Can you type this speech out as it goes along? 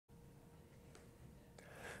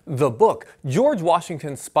The book, George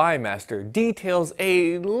Washington's Spymaster, details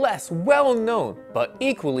a less well-known but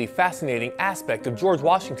equally fascinating aspect of George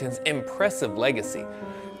Washington's impressive legacy.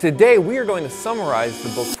 Today we are going to summarize the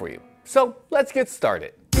book for you. So let's get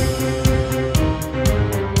started.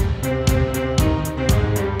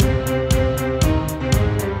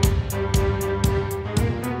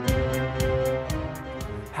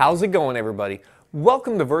 How's it going, everybody?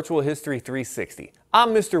 Welcome to Virtual History 360. I'm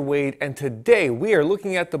Mr. Wade, and today we are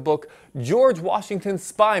looking at the book George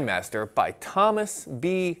Washington's Spymaster by Thomas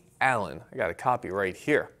B. Allen. I got a copy right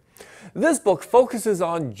here. This book focuses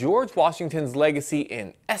on George Washington's legacy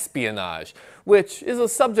in espionage, which is a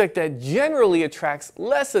subject that generally attracts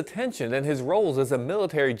less attention than his roles as a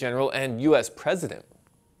military general and U.S. president.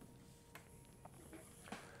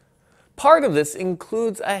 Part of this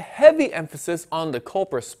includes a heavy emphasis on the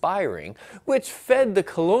culprit spy ring, which fed the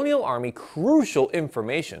colonial army crucial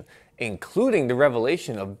information, including the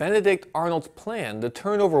revelation of Benedict Arnold's plan to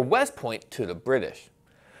turn over West Point to the British.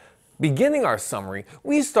 Beginning our summary,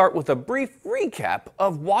 we start with a brief recap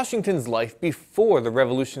of Washington's life before the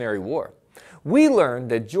Revolutionary War. We learn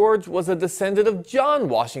that George was a descendant of John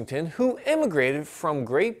Washington, who immigrated from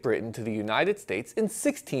Great Britain to the United States in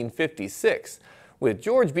 1656. With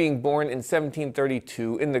George being born in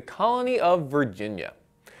 1732 in the colony of Virginia.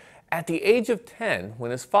 At the age of 10,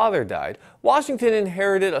 when his father died, Washington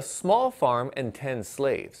inherited a small farm and 10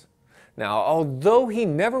 slaves. Now, although he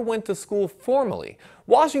never went to school formally,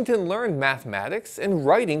 Washington learned mathematics and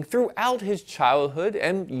writing throughout his childhood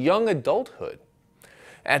and young adulthood.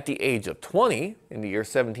 At the age of 20, in the year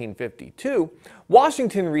 1752,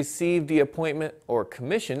 Washington received the appointment or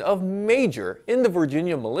commission of major in the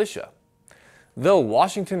Virginia militia. Though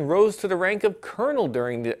Washington rose to the rank of colonel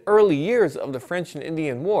during the early years of the French and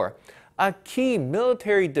Indian War, a key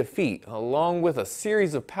military defeat, along with a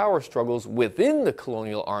series of power struggles within the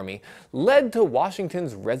colonial army, led to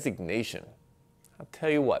Washington's resignation. I'll tell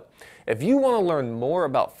you what, if you want to learn more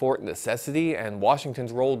about Fort Necessity and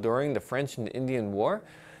Washington's role during the French and Indian War,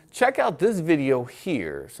 check out this video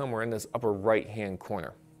here, somewhere in this upper right-hand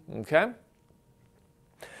corner. Okay?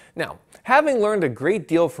 Now, having learned a great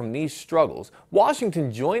deal from these struggles,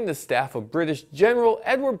 Washington joined the staff of British General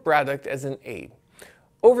Edward Braddock as an aide.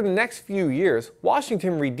 Over the next few years,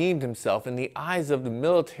 Washington redeemed himself in the eyes of the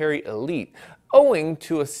military elite, owing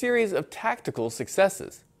to a series of tactical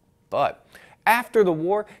successes. But after the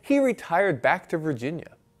war, he retired back to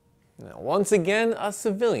Virginia. Now, once again a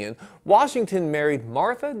civilian, Washington married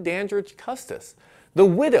Martha Dandridge Custis, the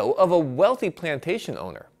widow of a wealthy plantation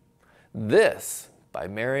owner. By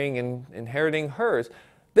marrying and inheriting hers,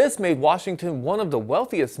 this made Washington one of the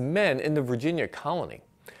wealthiest men in the Virginia colony.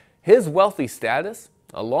 His wealthy status,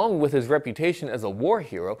 along with his reputation as a war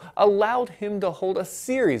hero, allowed him to hold a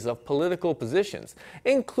series of political positions,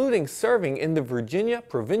 including serving in the Virginia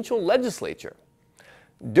provincial legislature.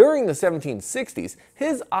 During the 1760s,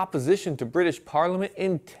 his opposition to British Parliament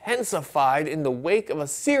intensified in the wake of a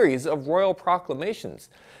series of royal proclamations,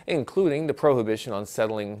 including the prohibition on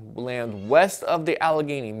settling land west of the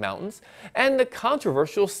Allegheny Mountains and the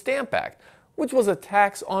controversial Stamp Act, which was a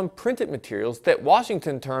tax on printed materials that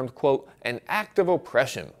Washington termed, quote, an act of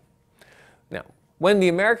oppression. Now, when the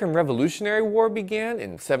American Revolutionary War began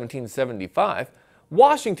in 1775,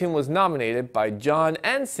 Washington was nominated by John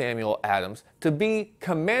and Samuel Adams to be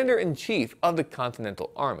Commander-in-Chief of the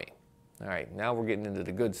Continental Army. All right, now we're getting into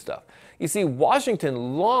the good stuff. You see,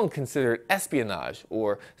 Washington long considered espionage,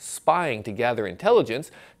 or spying to gather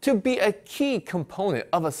intelligence, to be a key component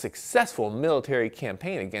of a successful military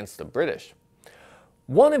campaign against the British.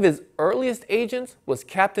 One of his earliest agents was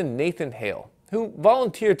Captain Nathan Hale, who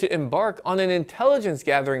volunteered to embark on an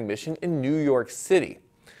intelligence-gathering mission in New York City.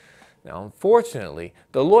 Now, unfortunately,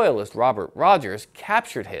 the loyalist Robert Rogers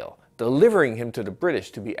captured Hale, delivering him to the British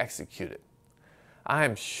to be executed. I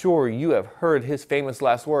am sure you have heard his famous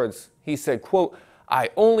last words. He said, quote, "I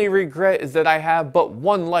only regret is that I have but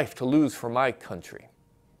one life to lose for my country."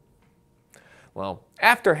 Well,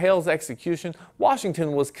 after Hale's execution,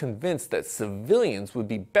 Washington was convinced that civilians would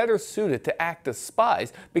be better suited to act as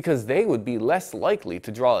spies because they would be less likely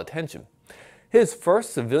to draw attention. His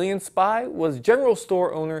first civilian spy was general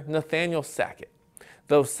store owner Nathaniel Sackett.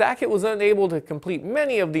 Though Sackett was unable to complete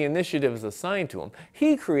many of the initiatives assigned to him,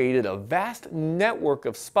 he created a vast network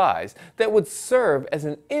of spies that would serve as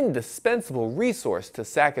an indispensable resource to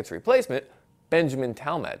Sackett's replacement, Benjamin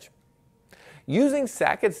Talmadge. Using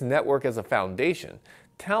Sackett's network as a foundation,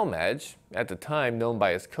 Talmadge, at the time known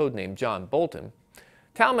by his codename John Bolton,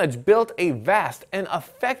 Talmadge built a vast and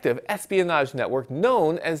effective espionage network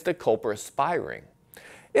known as the Culper Spy Ring.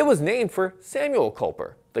 It was named for Samuel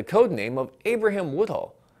Culper, the codename of Abraham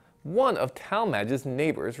Woodhull, one of Talmadge's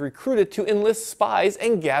neighbors recruited to enlist spies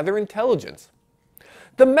and gather intelligence.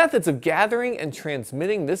 The methods of gathering and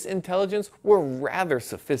transmitting this intelligence were rather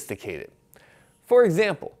sophisticated. For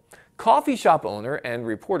example, coffee shop owner and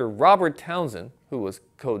reporter Robert Townsend, who was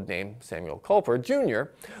codenamed Samuel Culper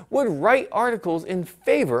Jr., would write articles in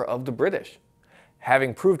favor of the British.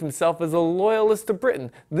 Having proved himself as a loyalist to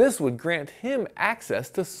Britain, this would grant him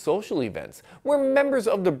access to social events where members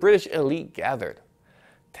of the British elite gathered.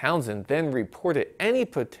 Townsend then reported any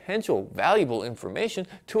potential valuable information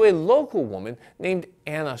to a local woman named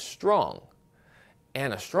Anna Strong.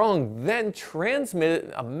 Anna Strong then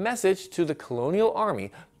transmitted a message to the colonial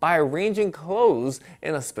army by arranging clothes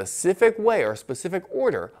in a specific way or specific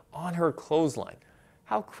order on her clothesline.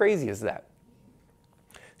 How crazy is that?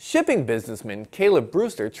 Shipping businessman Caleb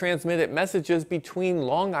Brewster transmitted messages between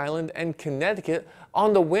Long Island and Connecticut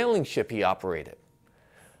on the whaling ship he operated.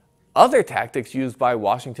 Other tactics used by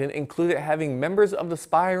Washington included having members of the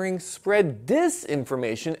spy ring spread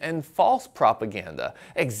disinformation and false propaganda,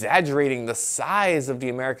 exaggerating the size of the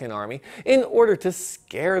American army in order to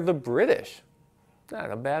scare the British.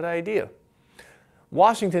 Not a bad idea.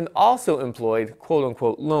 Washington also employed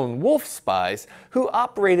quote-unquote lone wolf spies who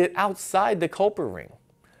operated outside the Culper ring.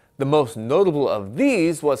 The most notable of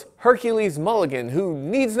these was Hercules Mulligan, who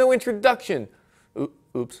needs no introduction.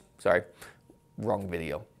 Oops, sorry, wrong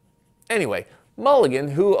video. Anyway, Mulligan,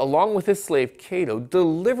 who along with his slave Cato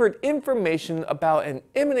delivered information about an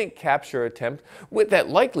imminent capture attempt that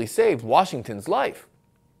likely saved Washington's life.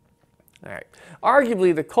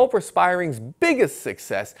 Arguably, the Culper spy ring's biggest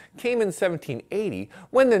success came in 1780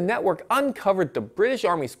 when the network uncovered the British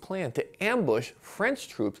Army's plan to ambush French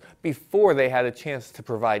troops before they had a chance to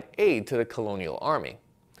provide aid to the colonial army.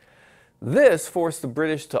 This forced the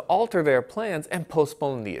British to alter their plans and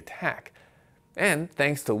postpone the attack. And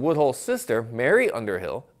thanks to Woodhull's sister, Mary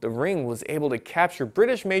Underhill, the ring was able to capture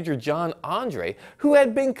British Major John Andre, who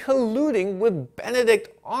had been colluding with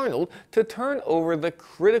Benedict Arnold to turn over the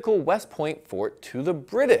critical West Point fort to the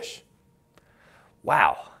British.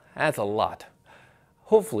 Wow, that's a lot.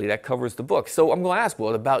 Hopefully that covers the book. So I'm going to ask,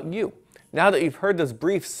 what about you? Now that you've heard this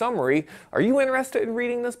brief summary, are you interested in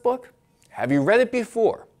reading this book? Have you read it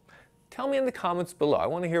before? Tell me in the comments below. I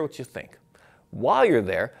want to hear what you think. While you're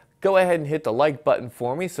there, go ahead and hit the like button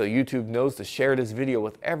for me so YouTube knows to share this video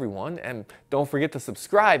with everyone, and don't forget to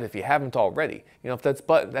subscribe if you haven't already. You know, if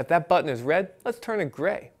that button is red, let's turn it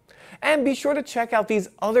gray. And be sure to check out these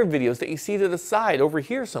other videos that you see to the side over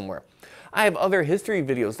here somewhere. I have other history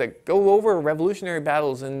videos that go over revolutionary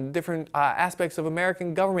battles and different aspects of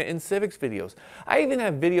American government and civics videos. I even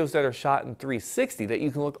have videos that are shot in 360 that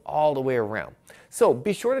you can look all the way around. So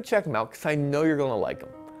be sure to check them out because I know you're going to like them.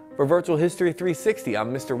 For Virtual History 360,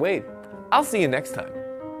 I'm Mr. Wade. I'll see you next time.